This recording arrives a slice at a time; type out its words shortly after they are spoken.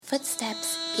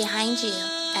footsteps behind you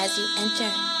as you enter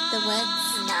the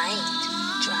woods. Night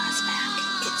draws back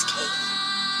its cape.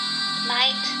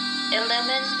 Light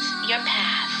illumines your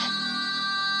path.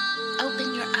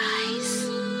 Open your eyes.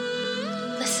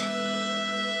 Listen.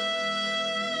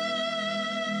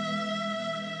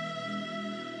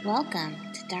 Welcome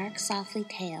to Dark Softly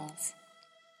Tales.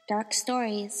 Dark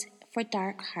stories for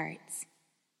dark hearts.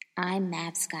 I'm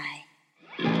Mav Sky.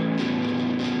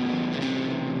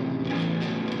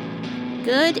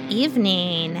 Good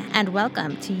evening, and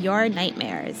welcome to Your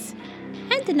Nightmares,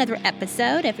 and another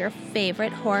episode of your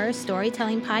favorite horror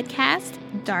storytelling podcast,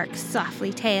 Dark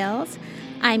Softly Tales.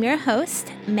 I'm your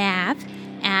host, Mav,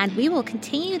 and we will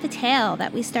continue the tale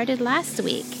that we started last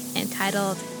week,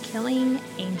 entitled Killing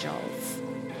Angels.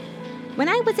 When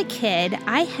I was a kid,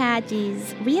 I had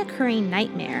these reoccurring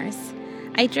nightmares.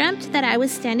 I dreamt that I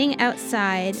was standing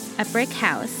outside a brick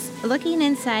house, looking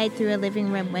inside through a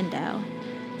living room window.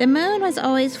 The moon was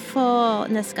always full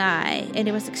in the sky, and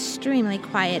it was extremely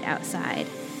quiet outside.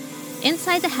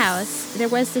 Inside the house, there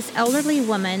was this elderly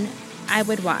woman I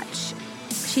would watch.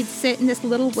 She'd sit in this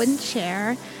little wooden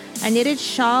chair, a knitted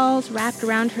shawl wrapped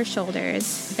around her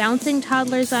shoulders, bouncing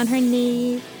toddlers on her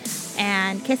knee,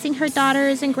 and kissing her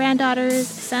daughters and granddaughters,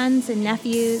 sons and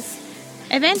nephews.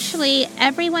 Eventually,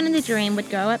 everyone in the dream would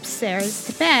go upstairs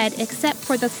to bed except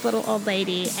for this little old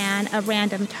lady and a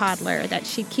random toddler that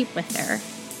she'd keep with her.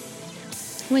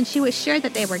 When she was sure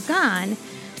that they were gone,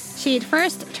 she'd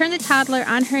first turn the toddler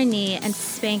on her knee and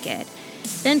spank it,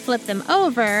 then flip them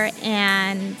over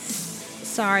and,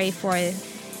 sorry for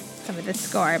some of the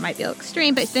score, it might be a little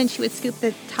extreme, but then she would scoop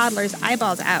the toddler's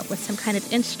eyeballs out with some kind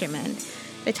of instrument.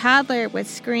 The toddler would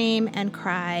scream and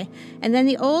cry, and then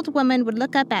the old woman would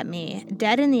look up at me,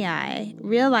 dead in the eye,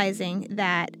 realizing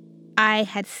that I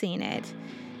had seen it.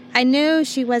 I knew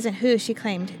she wasn't who she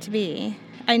claimed to be.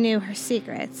 I knew her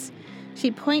secrets.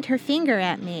 She'd point her finger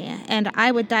at me, and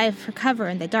I would dive for cover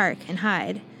in the dark and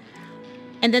hide.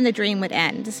 And then the dream would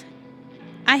end.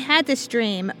 I had this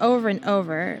dream over and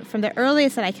over from the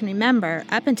earliest that I can remember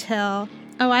up until,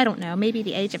 I don't know, maybe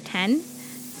the age of 10.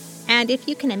 And if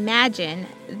you can imagine,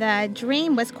 the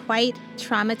dream was quite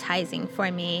traumatizing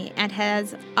for me and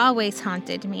has always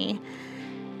haunted me.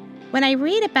 When I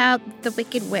read about the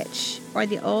Wicked Witch or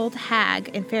the old hag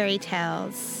in fairy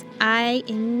tales, I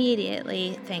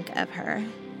immediately think of her.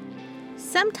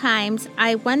 Sometimes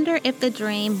I wonder if the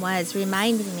dream was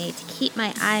reminding me to keep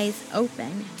my eyes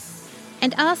open,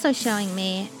 and also showing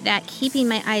me that keeping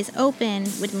my eyes open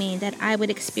would mean that I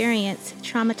would experience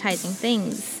traumatizing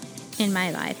things in my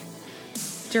life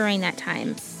during that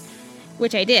time,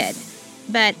 which I did.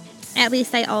 But at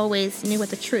least I always knew what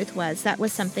the truth was. That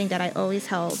was something that I always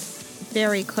held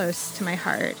very close to my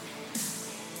heart.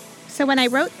 So when I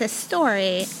wrote this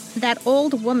story, that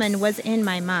old woman was in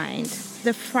my mind,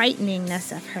 the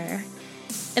frighteningness of her.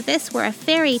 If this were a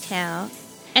fairy tale,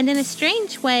 and in a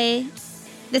strange way,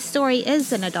 the story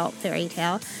is an adult fairy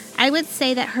tale, I would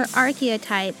say that her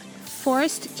archetype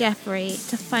forced Jeffrey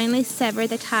to finally sever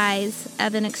the ties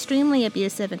of an extremely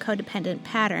abusive and codependent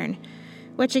pattern,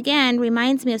 which again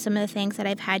reminds me of some of the things that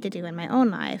I've had to do in my own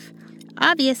life.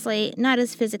 Obviously, not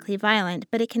as physically violent,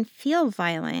 but it can feel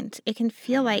violent. It can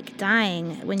feel like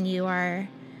dying when you are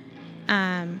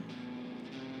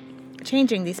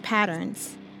changing these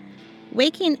patterns.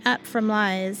 Waking up from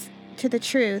lies to the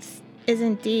truth is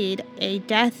indeed a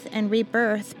death and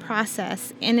rebirth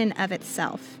process in and of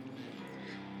itself.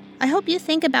 I hope you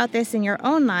think about this in your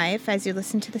own life as you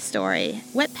listen to the story.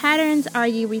 What patterns are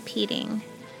you repeating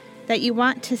that you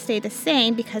want to stay the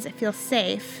same because it feels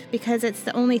safe, because it's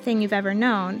the only thing you've ever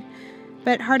known?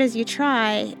 But hard as you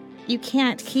try, you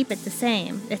can't keep it the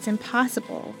same. It's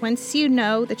impossible. Once you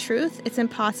know the truth, it's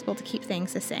impossible to keep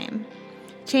things the same.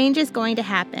 Change is going to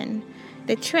happen.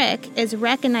 The trick is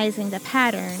recognizing the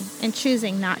pattern and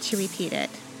choosing not to repeat it.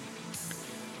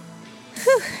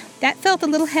 Whew, that felt a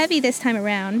little heavy this time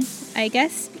around, I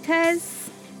guess because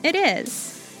it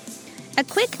is. A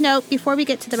quick note before we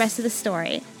get to the rest of the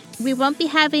story. We won't be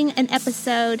having an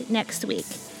episode next week.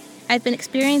 I've been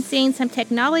experiencing some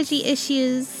technology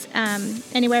issues,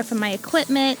 anywhere from my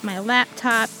equipment, my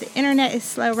laptop. The internet is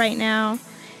slow right now,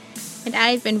 and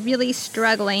I've been really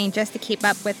struggling just to keep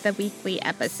up with the weekly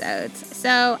episodes.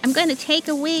 So I'm going to take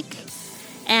a week,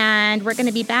 and we're going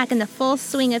to be back in the full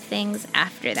swing of things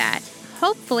after that.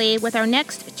 Hopefully, with our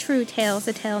next True Tales,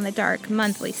 A Tale in the Dark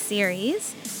monthly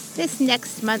series, this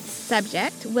next month's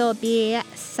subject will be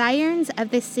Sirens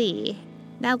of the Sea.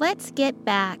 Now let's get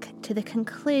back to the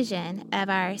conclusion of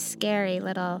our scary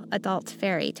little adult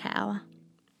fairy tale.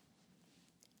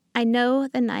 I know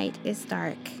the night is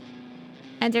dark,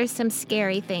 and there's some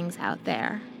scary things out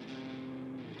there.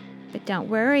 But don't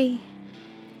worry.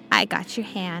 I got your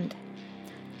hand.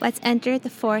 Let's enter the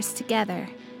forest together,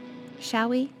 shall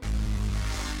we?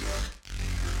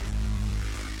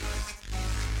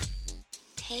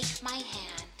 Take my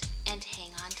hand and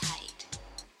hang on tight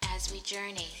as we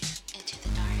journey into the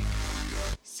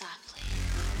dark softly.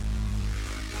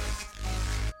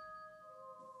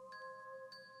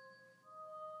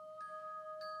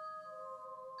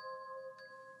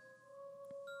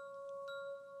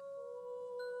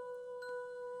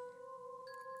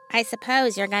 I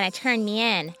suppose you're gonna turn me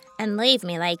in and leave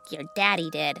me like your daddy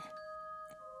did.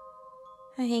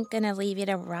 I ain't gonna leave you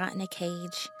to rot in a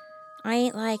cage. I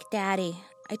ain't like Daddy.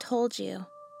 I told you.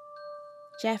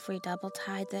 Jeffrey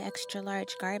double-tied the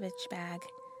extra-large garbage bag.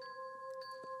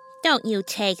 Don't you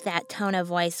take that tone of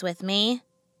voice with me.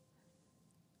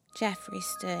 Jeffrey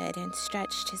stood and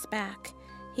stretched his back.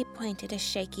 He pointed a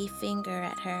shaky finger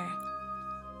at her.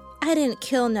 I didn't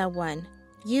kill no one.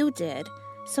 You did.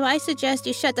 So I suggest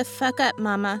you shut the fuck up,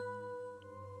 Mama.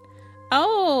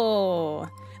 Oh,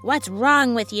 what's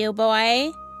wrong with you,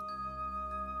 boy?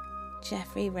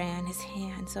 Jeffrey ran his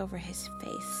hands over his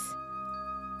face.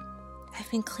 I've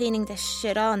been cleaning this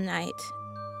shit all night,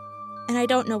 and I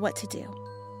don't know what to do.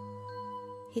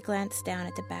 He glanced down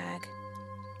at the bag.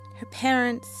 Her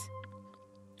parents,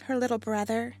 her little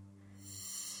brother,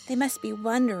 they must be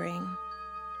wondering.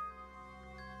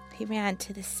 He ran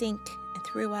to the sink and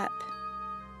threw up.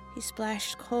 He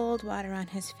splashed cold water on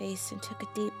his face and took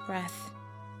a deep breath.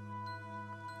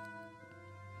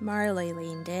 Marley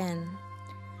leaned in.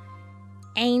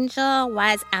 Angel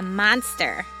was a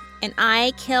monster, and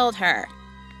I killed her.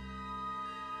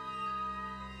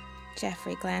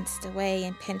 Jeffrey glanced away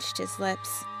and pinched his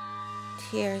lips.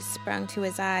 Tears sprung to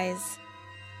his eyes.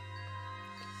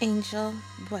 Angel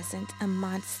wasn't a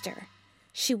monster.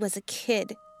 She was a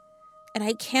kid. And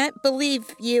I can't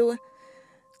believe you...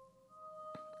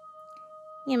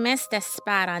 You missed a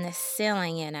spot on the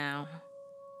ceiling, you know.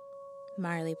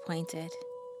 Marley pointed.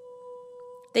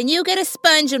 Then you get a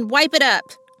sponge and wipe it up.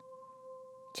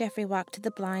 Jeffrey walked to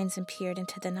the blinds and peered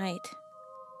into the night.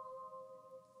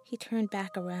 He turned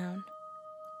back around.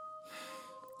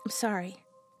 I'm sorry.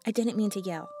 I didn't mean to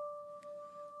yell.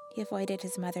 He avoided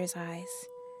his mother's eyes.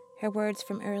 Her words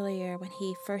from earlier when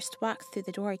he first walked through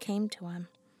the door came to him.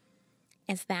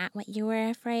 Is that what you were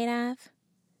afraid of?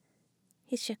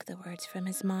 He shook the words from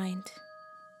his mind.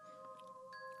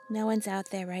 No one's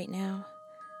out there right now.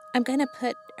 I'm going to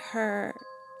put her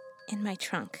in my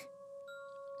trunk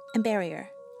and bury her.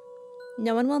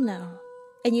 No one will know,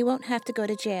 and you won't have to go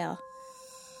to jail.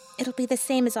 It'll be the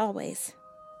same as always.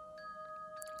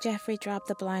 Jeffrey dropped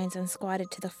the blinds and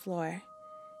squatted to the floor.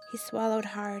 He swallowed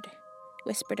hard,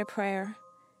 whispered a prayer,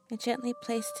 and gently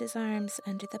placed his arms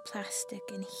under the plastic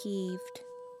and heaved.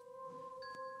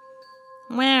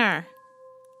 Where?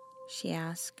 She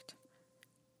asked.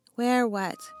 Where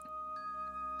what?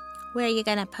 Where are you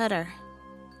gonna put her?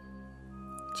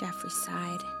 Jeffrey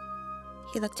sighed.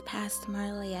 He looked past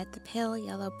Marley at the pale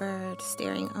yellow bird,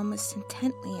 staring almost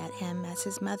intently at him as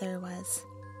his mother was.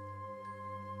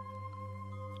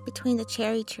 Between the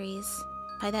cherry trees,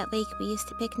 by that lake we used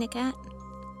to picnic at.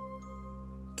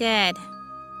 Good.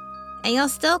 And you'll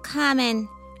still come and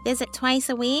visit twice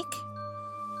a week?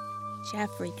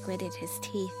 Jeffrey gritted his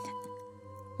teeth.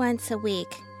 Once a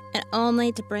week, and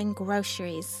only to bring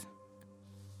groceries.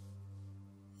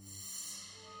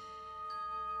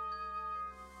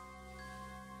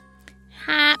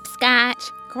 Hopscotch,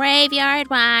 graveyard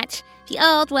watch, the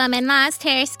old woman lost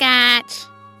her scotch,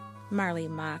 Marley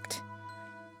mocked.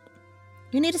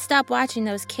 You need to stop watching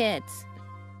those kids.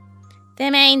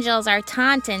 Them angels are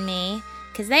taunting me,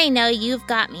 'cause they know you've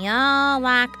got me all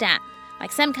locked up,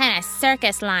 like some kind of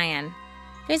circus lion.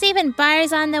 There's even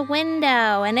bars on the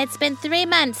window, and it's been 3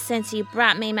 months since you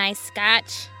brought me my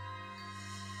scotch.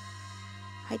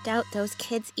 I doubt those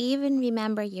kids even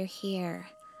remember you're here.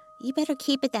 You better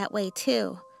keep it that way,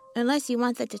 too, unless you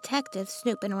want the detectives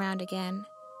snooping around again.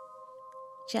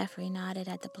 Jeffrey nodded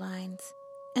at the blinds.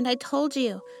 And I told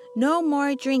you, no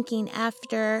more drinking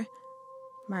after...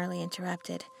 Marley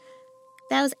interrupted.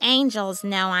 Those angels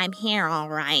know I'm here, all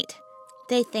right.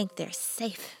 They think they're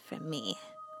safe from me.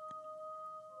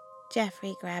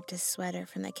 Jeffrey grabbed his sweater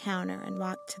from the counter and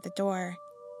walked to the door.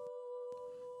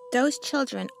 Those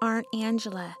children aren't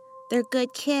Angela. They're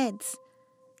good kids.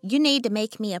 You need to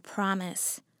make me a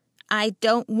promise. I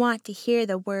don't want to hear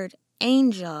the word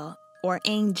angel or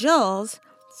angels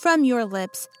from your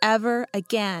lips ever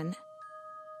again.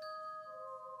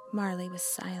 Marley was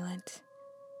silent.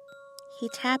 He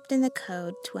tapped in the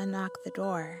code to unlock the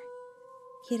door.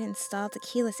 He had installed a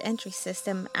keyless entry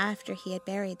system after he had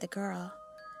buried the girl.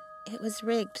 It was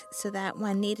rigged so that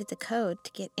one needed the code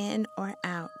to get in or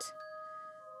out.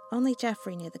 Only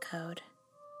Jeffrey knew the code.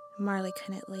 Marley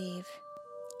couldn't leave.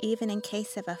 Even in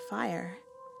case of a fire,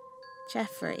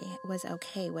 Jeffrey was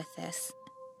okay with this.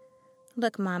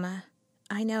 Look, Mama,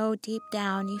 I know deep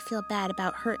down you feel bad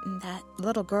about hurting that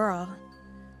little girl.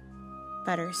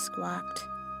 Butter squawked.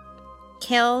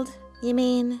 Killed, you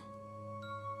mean?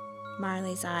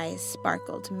 Marley's eyes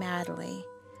sparkled madly.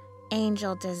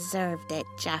 Angel deserved it,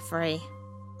 Jeffrey.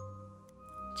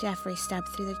 Jeffrey stepped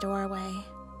through the doorway,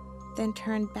 then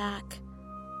turned back.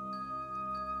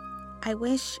 I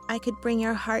wish I could bring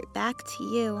your heart back to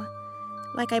you,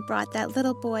 like I brought that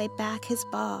little boy back his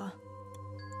ball.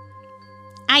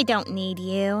 I don't need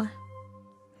you,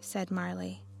 said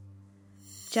Marley.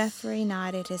 Jeffrey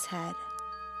nodded his head.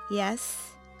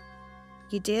 Yes,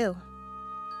 you do.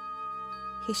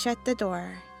 He shut the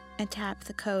door and tapped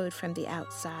the code from the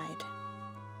outside.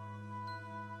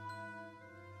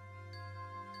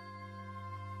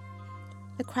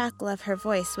 The crackle of her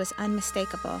voice was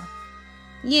unmistakable.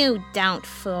 You don't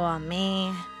fool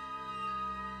me.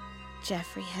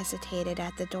 Jeffrey hesitated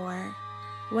at the door,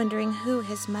 wondering who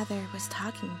his mother was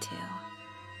talking to.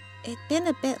 It'd been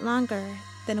a bit longer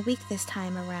than a week this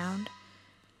time around.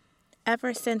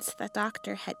 Ever since the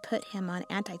doctor had put him on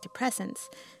antidepressants,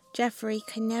 Jeffrey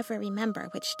could never remember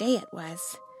which day it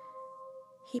was.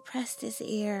 He pressed his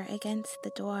ear against the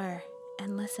door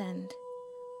and listened.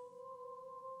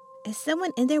 Is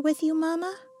someone in there with you,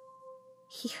 Mama?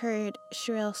 He heard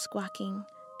shrill squawking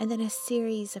and then a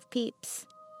series of peeps.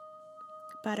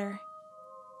 Butter.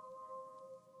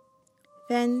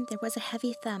 Then there was a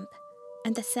heavy thump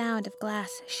and the sound of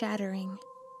glass shattering.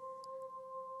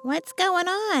 What's going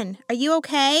on? Are you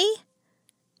okay?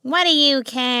 What do you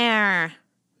care?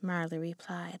 Marley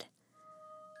replied.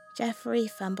 Jeffrey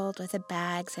fumbled with the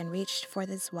bags and reached for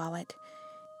his wallet.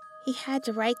 He had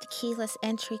to write the keyless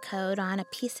entry code on a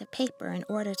piece of paper in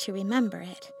order to remember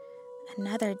it.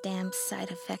 Another damn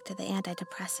side effect of the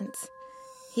antidepressants.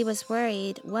 He was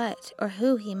worried what or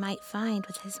who he might find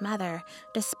with his mother,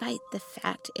 despite the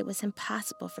fact it was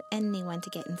impossible for anyone to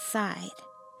get inside.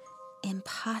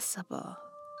 Impossible.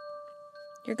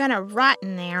 You're gonna rot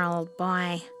in there, old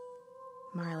boy,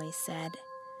 Marley said.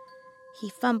 He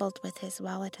fumbled with his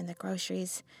wallet and the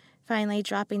groceries, finally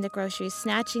dropping the groceries,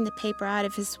 snatching the paper out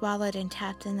of his wallet and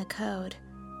tapped in the code,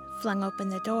 flung open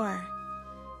the door.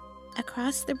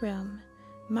 Across the room,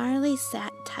 Marley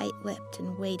sat tight-lipped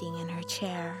and waiting in her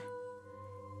chair.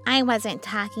 I wasn't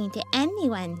talking to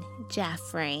anyone,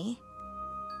 Jeffrey.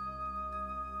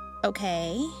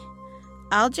 Okay,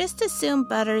 I'll just assume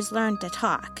Butters learned to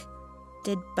talk.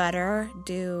 Did Butter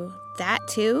do that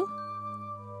too?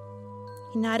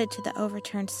 He nodded to the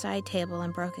overturned side table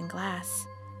and broken glass.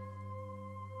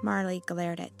 Marley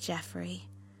glared at Jeffrey.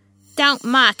 Don't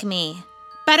mock me.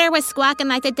 Butter was squawking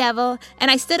like the devil, and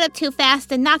I stood up too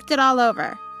fast and knocked it all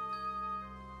over.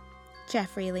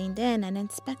 Jeffrey leaned in and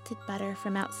inspected Butter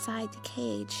from outside the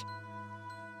cage.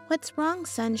 What's wrong,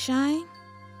 Sunshine?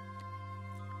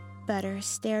 Butter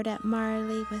stared at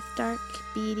Marley with dark,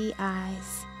 beady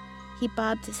eyes. He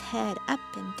bobbed his head up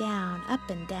and down, up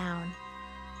and down.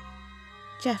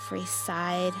 Jeffrey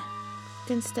sighed,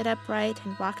 then stood upright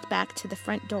and walked back to the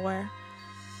front door.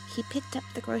 He picked up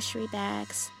the grocery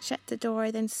bags, shut the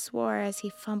door, then swore as he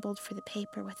fumbled for the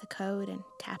paper with the code and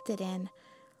tapped it in.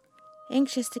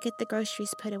 Anxious to get the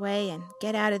groceries put away and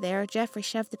get out of there, Jeffrey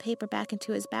shoved the paper back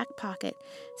into his back pocket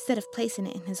instead of placing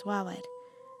it in his wallet.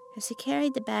 As he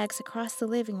carried the bags across the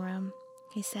living room,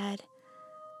 he said,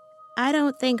 I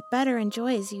don't think Butter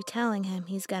enjoys you telling him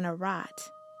he's gonna rot.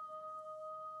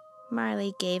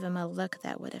 Marley gave him a look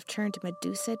that would have turned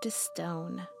Medusa to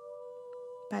stone.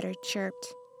 Butter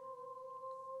chirped.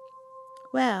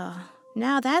 Well,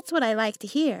 now that's what I like to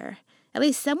hear. At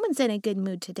least someone's in a good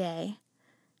mood today.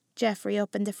 Jeffrey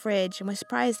opened the fridge and was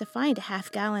surprised to find a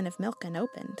half-gallon of milk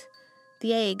unopened.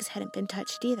 The eggs hadn't been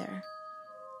touched either.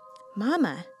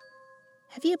 Mama,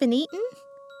 have you been eating?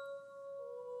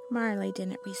 Marley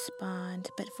didn't respond,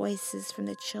 but voices from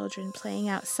the children playing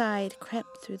outside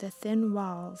crept through the thin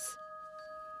walls.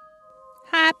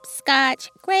 Hopscotch,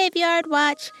 graveyard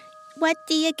watch, what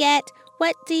do you get?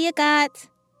 What do you got?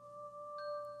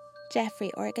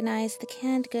 Jeffrey organized the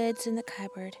canned goods in the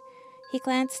cupboard. He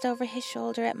glanced over his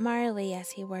shoulder at Marley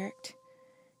as he worked.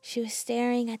 She was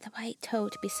staring at the white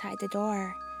tote beside the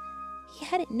door. He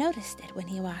hadn't noticed it when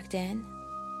he walked in.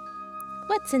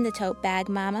 What's in the tote bag,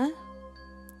 Mama?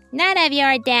 None of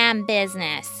your damn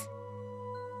business.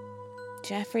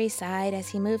 Jeffrey sighed as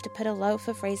he moved to put a loaf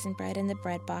of raisin bread in the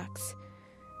bread box.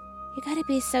 You gotta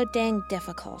be so dang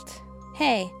difficult.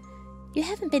 Hey, You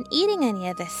haven't been eating any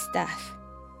of this stuff."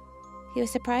 He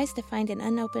was surprised to find an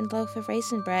unopened loaf of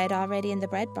raisin bread already in the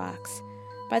bread box.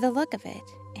 By the look of it,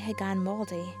 it had gone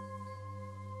moldy.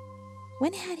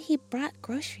 When had he brought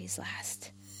groceries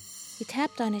last? He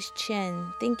tapped on his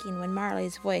chin, thinking when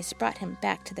Marley's voice brought him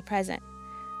back to the present.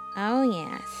 "Oh,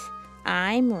 yes,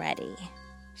 I'm ready,"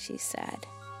 she said.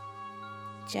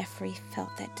 Jeffrey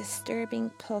felt that disturbing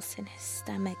pulse in his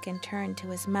stomach and turned to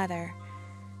his mother.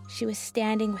 She was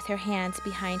standing with her hands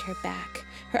behind her back,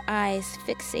 her eyes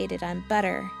fixated on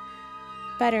Butter.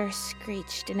 Butter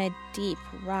screeched in a deep,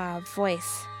 raw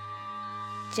voice.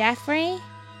 "Jeffrey,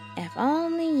 if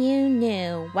only you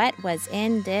knew what was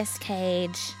in this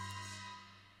cage."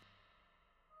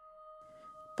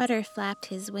 Butter flapped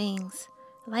his wings,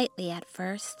 lightly at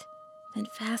first, then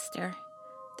faster,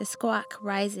 the squawk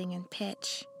rising in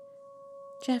pitch.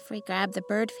 Jeffrey grabbed the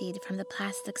bird feed from the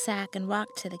plastic sack and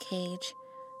walked to the cage.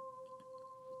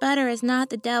 "Butter is not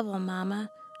the devil, Mama.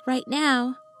 Right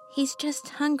now, he's just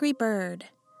Hungry Bird."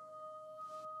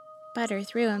 Butter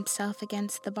threw himself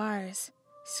against the bars,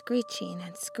 screeching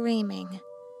and screaming.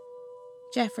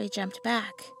 Jeffrey jumped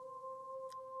back.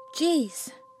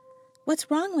 "Geez, what's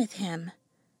wrong with him?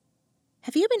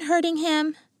 Have you been hurting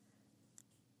him?"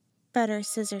 Butter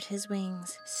scissored his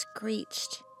wings,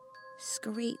 screeched.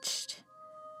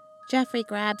 Jeffrey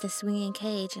grabbed the swinging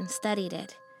cage and studied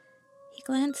it. He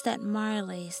glanced at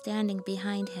Marley standing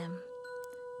behind him.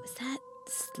 Was that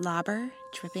slobber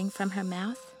dripping from her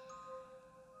mouth?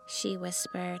 She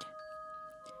whispered,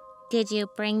 "Did you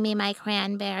bring me my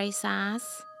cranberry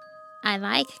sauce? I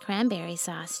like cranberry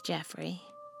sauce, Jeffrey."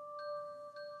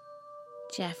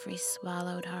 Jeffrey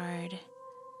swallowed hard.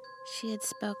 She had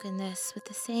spoken this with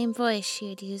the same voice she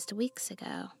had used weeks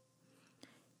ago.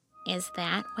 "Is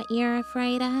that what you're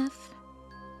afraid of?"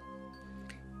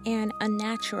 An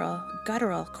unnatural,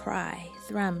 guttural cry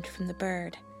thrummed from the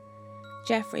bird.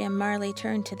 Jeffrey and Marley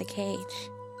turned to the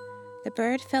cage. The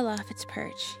bird fell off its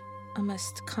perch,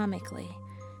 almost comically,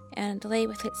 and lay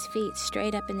with its feet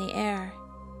straight up in the air.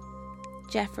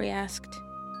 Jeffrey asked,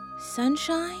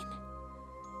 "Sunshine?"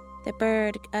 The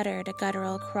bird uttered a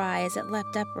guttural cry as it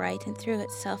leapt upright and threw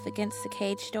itself against the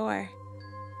cage door.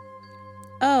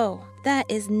 "Oh, that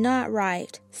is not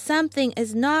right. Something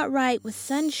is not right with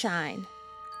Sunshine."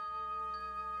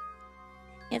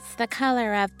 "It's the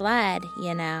color of blood,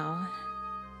 you know,"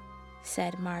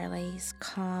 said Marley's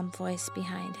calm voice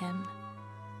behind him.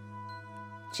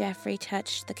 Jeffrey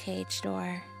touched the cage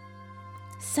door.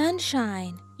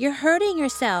 "Sunshine, you're hurting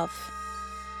yourself."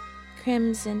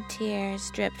 Crimson tears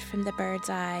dripped from the bird's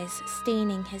eyes,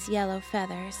 staining his yellow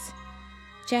feathers.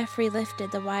 Jeffrey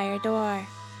lifted the wire door.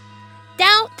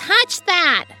 "Don't touch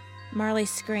that!" Marley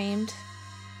screamed.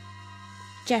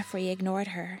 Jeffrey ignored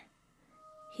her.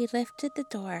 He lifted the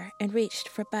door and reached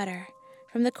for Butter.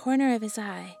 From the corner of his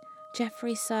eye,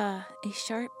 Jeffrey saw a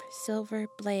sharp silver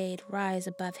blade rise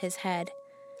above his head.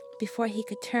 Before he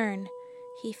could turn,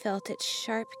 he felt its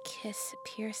sharp kiss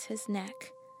pierce his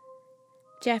neck.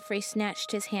 Jeffrey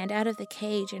snatched his hand out of the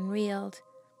cage and reeled.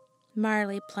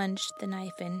 Marley plunged the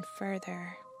knife in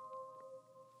further.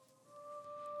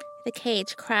 The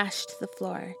cage crashed to the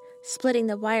floor, splitting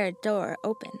the wired door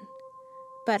open.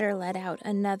 Butter let out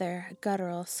another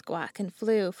guttural squawk and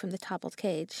flew from the toppled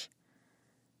cage.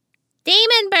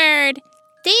 "Demon bird!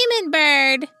 Demon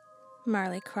bird!"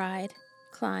 Marley cried,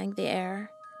 clawing the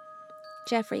air.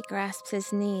 Jeffrey grasped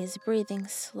his knees, breathing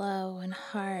slow and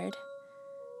hard.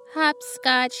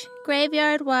 "Hopscotch,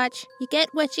 graveyard watch, you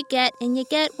get what you get and you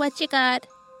get what you got."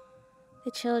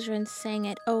 The children sang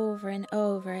it over and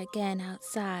over again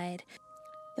outside.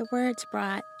 The words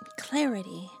brought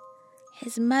clarity.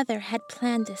 His mother had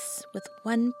planned this with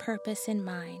one purpose in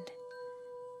mind: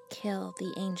 kill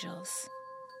the angels.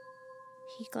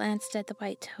 He glanced at the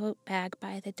white tote bag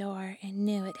by the door and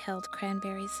knew it held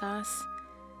cranberry sauce.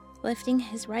 Lifting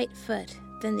his right foot,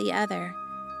 then the other,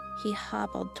 he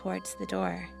hobbled towards the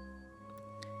door.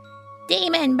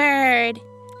 "Demon bird!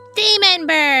 Demon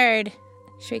bird!"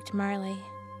 shrieked Marley.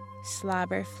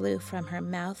 Slobber flew from her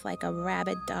mouth like a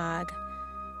rabid dog.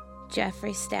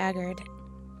 Jeffrey staggered.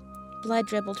 Blood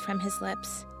dribbled from his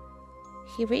lips.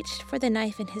 He reached for the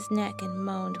knife in his neck and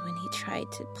moaned when he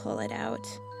tried to pull it out.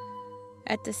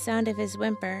 At the sound of his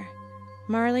whimper,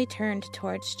 Marley turned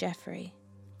towards Jeffrey.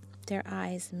 Their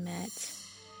eyes met.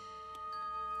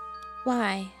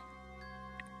 "Why?"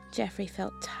 Jeffrey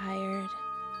felt tired,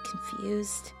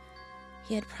 confused.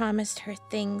 He had promised her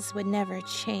things would never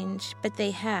change, but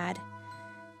they had.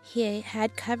 He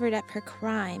had covered up her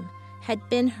crime, had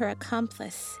been her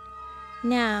accomplice.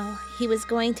 Now he was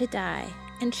going to die,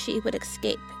 and she would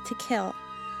escape to kill.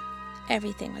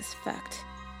 Everything was fucked.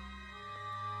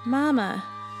 Mama.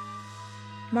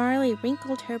 Marley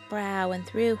wrinkled her brow and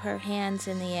threw her hands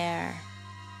in the air.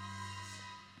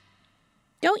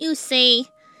 Don't you see?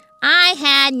 I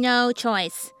had no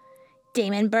choice.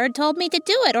 Demon Bird told me to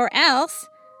do it, or else.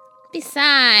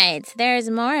 Besides, there's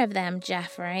more of them,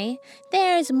 Jeffrey.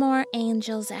 There's more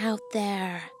angels out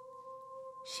there.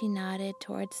 She nodded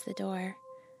towards the door.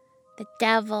 The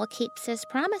devil keeps his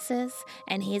promises,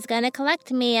 and he's going to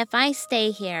collect me if I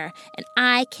stay here, and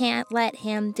I can't let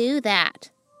him do that.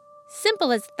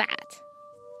 Simple as that.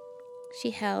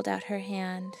 She held out her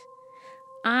hand.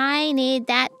 I need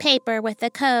that paper with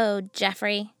the code,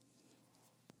 Jeffrey.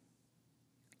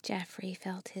 Jeffrey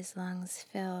felt his lungs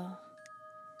fill.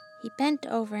 He bent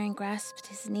over and grasped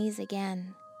his knees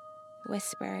again,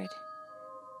 whispered,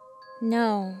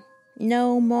 No,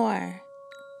 no more.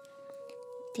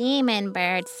 Demon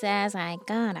Bird says I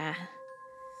gotta.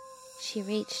 She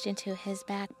reached into his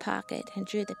back pocket and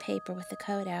drew the paper with the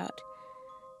code out.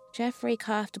 Jeffrey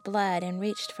coughed blood and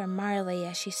reached for Marley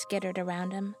as she skittered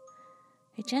around him.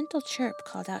 A gentle chirp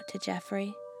called out to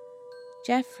Jeffrey.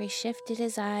 Jeffrey shifted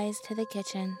his eyes to the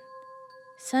kitchen.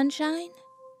 Sunshine?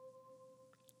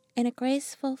 In a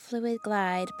graceful, fluid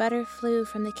glide, Butter flew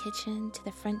from the kitchen to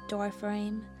the front door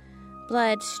frame.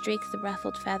 Blood streaked the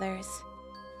ruffled feathers.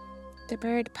 The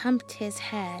bird pumped his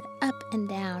head up and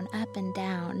down,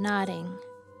 nodding.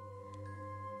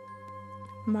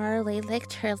 Marley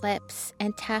licked her lips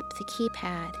and tapped the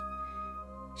keypad.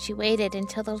 She waited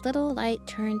until the little light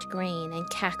turned green and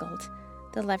cackled.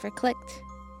 The lever clicked,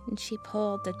 and she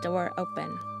pulled the door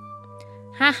open.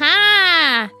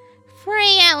 Ha-ha!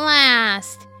 Free at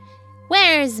last!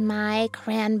 Where's my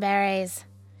cranberries?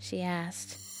 She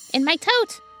asked. In my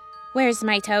tote! Where's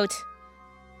my tote?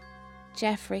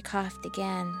 Jeffrey coughed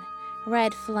again.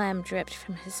 Red phlegm dripped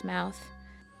from his mouth.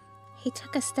 He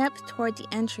took a step toward the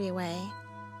entryway,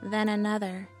 then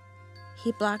another.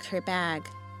 He blocked her bag.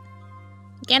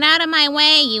 Get out of my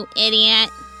way, you idiot!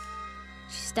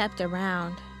 She stepped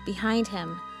around, behind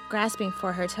him, grasping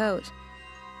for her tote.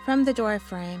 From the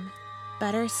doorframe,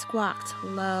 Butter squawked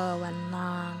low and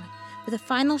long. With a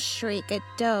final shriek, it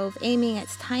dove, aiming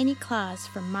its tiny claws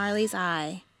for Marley's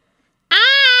eye.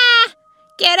 Ah!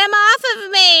 Get him off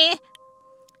of me!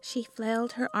 She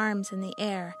flailed her arms in the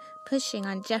air, pushing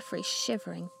on Jeffrey's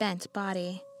shivering, bent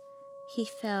body. He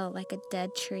fell like a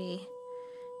dead tree.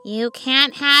 You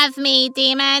can't have me,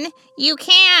 demon! You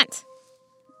can't!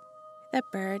 The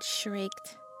bird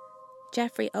shrieked.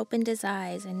 Jeffrey opened his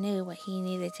eyes and knew what he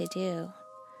needed to do.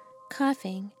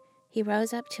 Coughing, he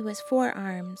rose up to his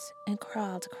forearms and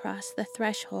crawled across the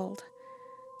threshold.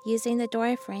 Using the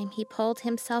doorframe, he pulled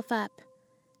himself up,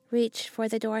 reached for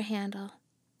the door handle,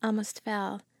 almost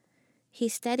fell. He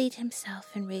steadied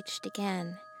himself and reached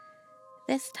again.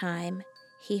 This time,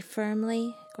 he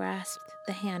firmly grasped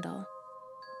the handle.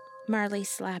 Marley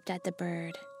slapped at the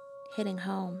bird, hitting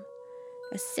home.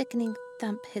 A sickening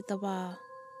thump hit the wall.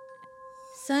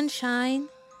 Sunshine!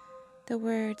 The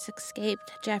words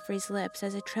escaped Jeffrey's lips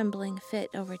as a trembling fit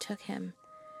overtook him.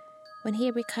 When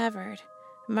he recovered,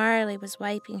 Marley was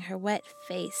wiping her wet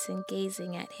face and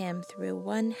gazing at him through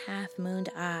one half-mooned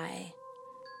eye.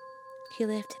 He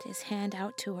lifted his hand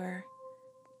out to her,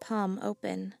 palm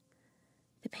open.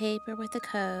 The paper with the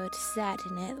code sat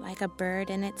in it like a bird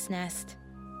in its nest.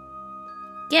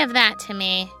 Give that to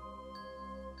me.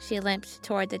 She limped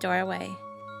toward the doorway.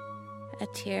 A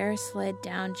tear slid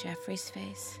down Jeffrey's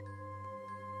face.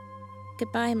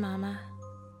 Goodbye, Mama.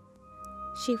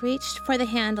 She reached for the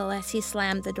handle as he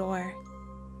slammed the door.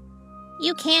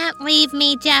 You can't leave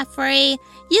me, Jeffrey.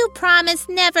 You promised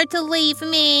never to leave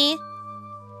me.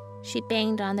 She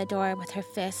banged on the door with her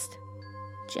fist.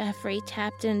 Jeffrey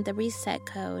tapped in the reset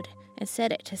code and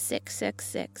set it to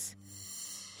 666.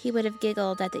 He would have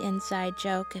giggled at the inside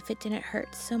joke if it didn't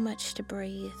hurt so much to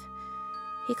breathe.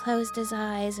 He closed his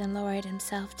eyes and lowered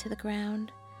himself to the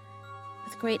ground.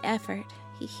 With great effort,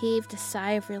 he heaved a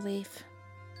sigh of relief.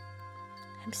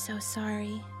 I'm so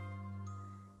sorry.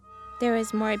 There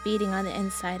was more beating on the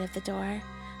inside of the door.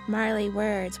 Marley's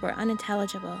words were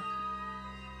unintelligible.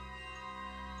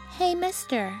 Hey,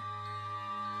 mister.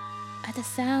 At the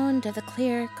sound of the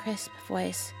clear, crisp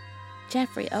voice,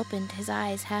 Jeffrey opened his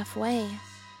eyes halfway.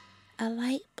 A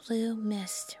light blue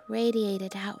mist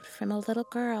radiated out from a little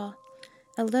girl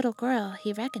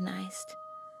he recognized.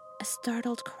 A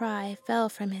startled cry fell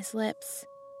from his lips.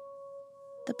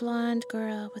 The blonde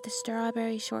girl with the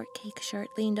strawberry shortcake shirt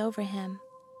leaned over him.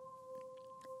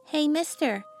 Hey,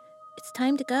 mister, it's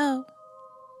time to go.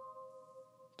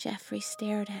 Jeffrey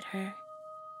stared at her.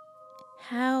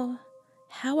 How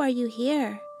are you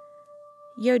here?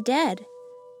 You're dead.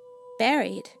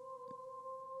 Buried.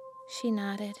 She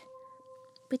nodded.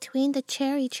 Between the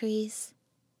cherry trees.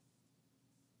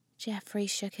 Jeffrey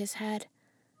shook his head.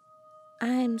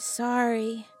 I'm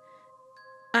sorry.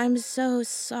 I'm so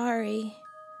sorry.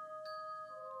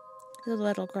 The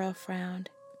little girl frowned.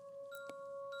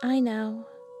 I know.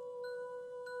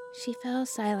 She fell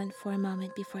silent for a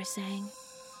moment before saying,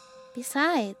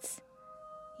 Besides,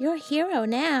 you're a hero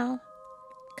now.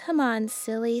 Come on,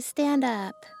 silly, stand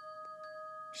up.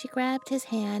 She grabbed his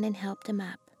hand and helped him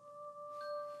up.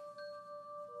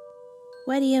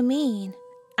 What do you mean?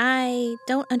 I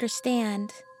don't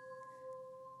understand.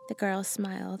 The girl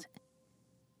smiled.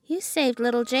 You saved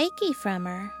little Jakey from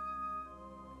her.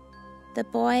 The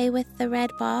boy with the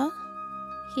red ball?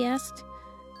 He asked.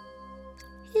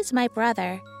 He's my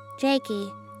brother.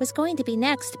 Jakey was going to be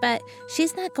next, but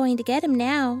she's not going to get him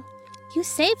now. You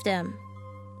saved him.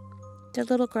 The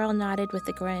little girl nodded with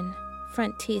a grin,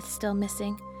 front teeth still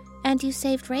missing. And you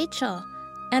saved Rachel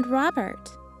and Robert.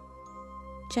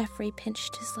 Jeffrey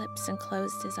pinched his lips and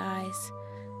closed his eyes.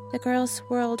 The girl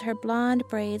swirled her blonde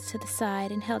braids to the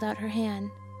side and held out her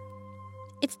hand.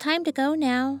 It's time to go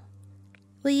now.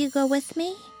 Will you go with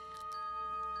me?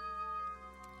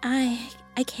 I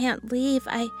can't leave.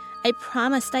 I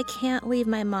promised I can't leave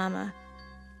my mama.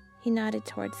 He nodded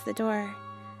towards the door.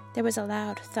 There was a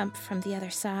loud thump from the other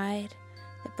side.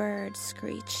 The bird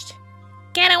screeched.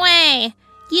 Get away!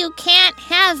 You can't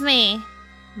have me!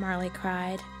 Marley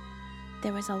cried.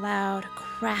 There was a loud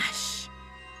crash.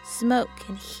 Smoke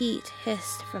and heat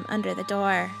hissed from under the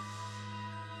door.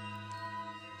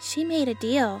 She made a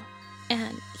deal,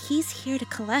 and he's here to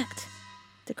collect,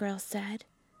 the girl said.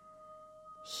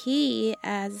 He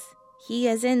as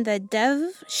in the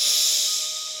dev?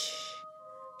 Shh,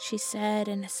 she said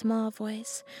in a small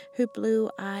voice, her blue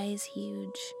eyes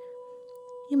huge.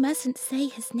 You mustn't say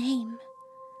his name.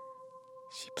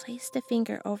 She placed a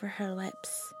finger over her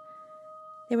lips.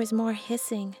 There was more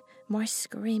hissing, more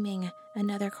screaming,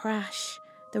 another crash,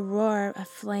 the roar of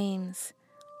flames.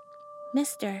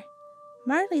 Mister,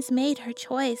 Marley's made her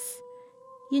choice.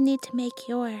 You need to make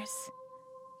yours.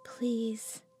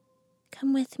 Please,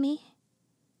 come with me.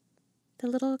 The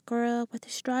little girl with the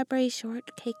strawberry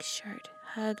shortcake shirt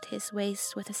hugged his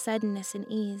waist with a suddenness and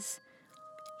ease.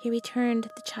 He returned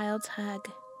the child's hug.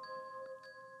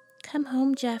 Come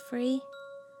home, Jeffrey.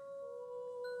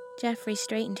 Jeffrey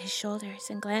straightened his shoulders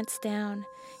and glanced down.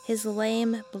 His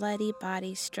lame, bloody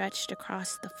body stretched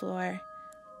across the floor.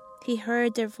 He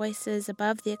heard their voices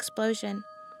above the explosion.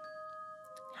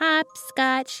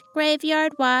 Hopscotch,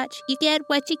 graveyard watch, you get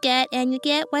what you get and you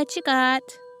get what you got.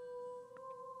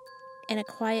 In a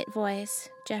quiet voice,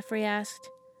 Jeffrey asked,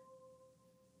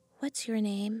 What's your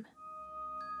name?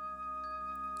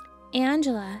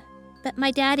 Angela, but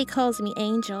my daddy calls me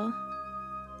Angel.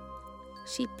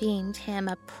 She beamed him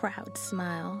a proud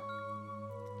smile.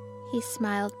 He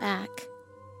smiled back.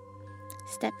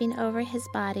 Stepping over his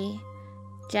body,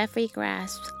 Jeffrey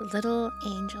grasped little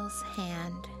Angel's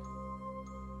hand.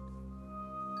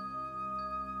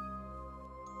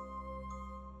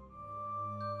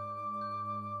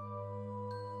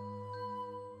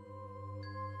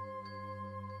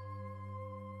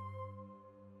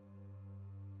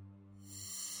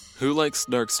 Who likes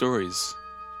dark stories?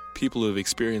 People who have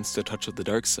experienced a touch of the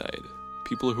dark side.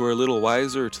 People who are a little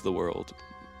wiser to the world.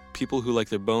 People who like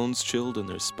their bones chilled and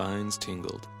their spines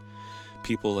tingled.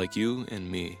 People like you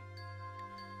and me.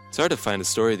 It's hard to find a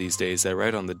story these days that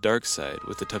write on the dark side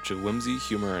with a touch of whimsy,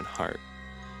 humor, and heart.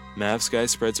 Mavsky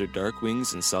spreads her dark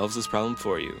wings and solves this problem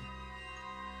for you.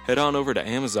 Head on over to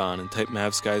Amazon and type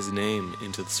Mavsky's name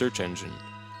into the search engine.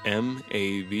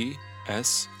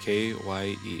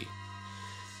 Mavskye.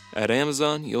 At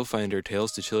Amazon, you'll find her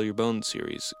Tales to Chill Your Bones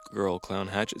series, Girl Clown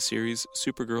Hatchet series,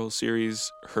 Supergirl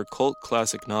series, her cult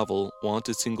classic novel,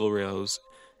 Wanted Single Rose,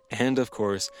 and, of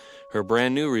course, her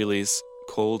brand new release,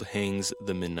 Cold Hangs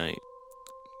the Midnight.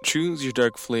 Choose your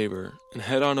dark flavor and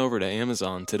head on over to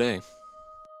Amazon today.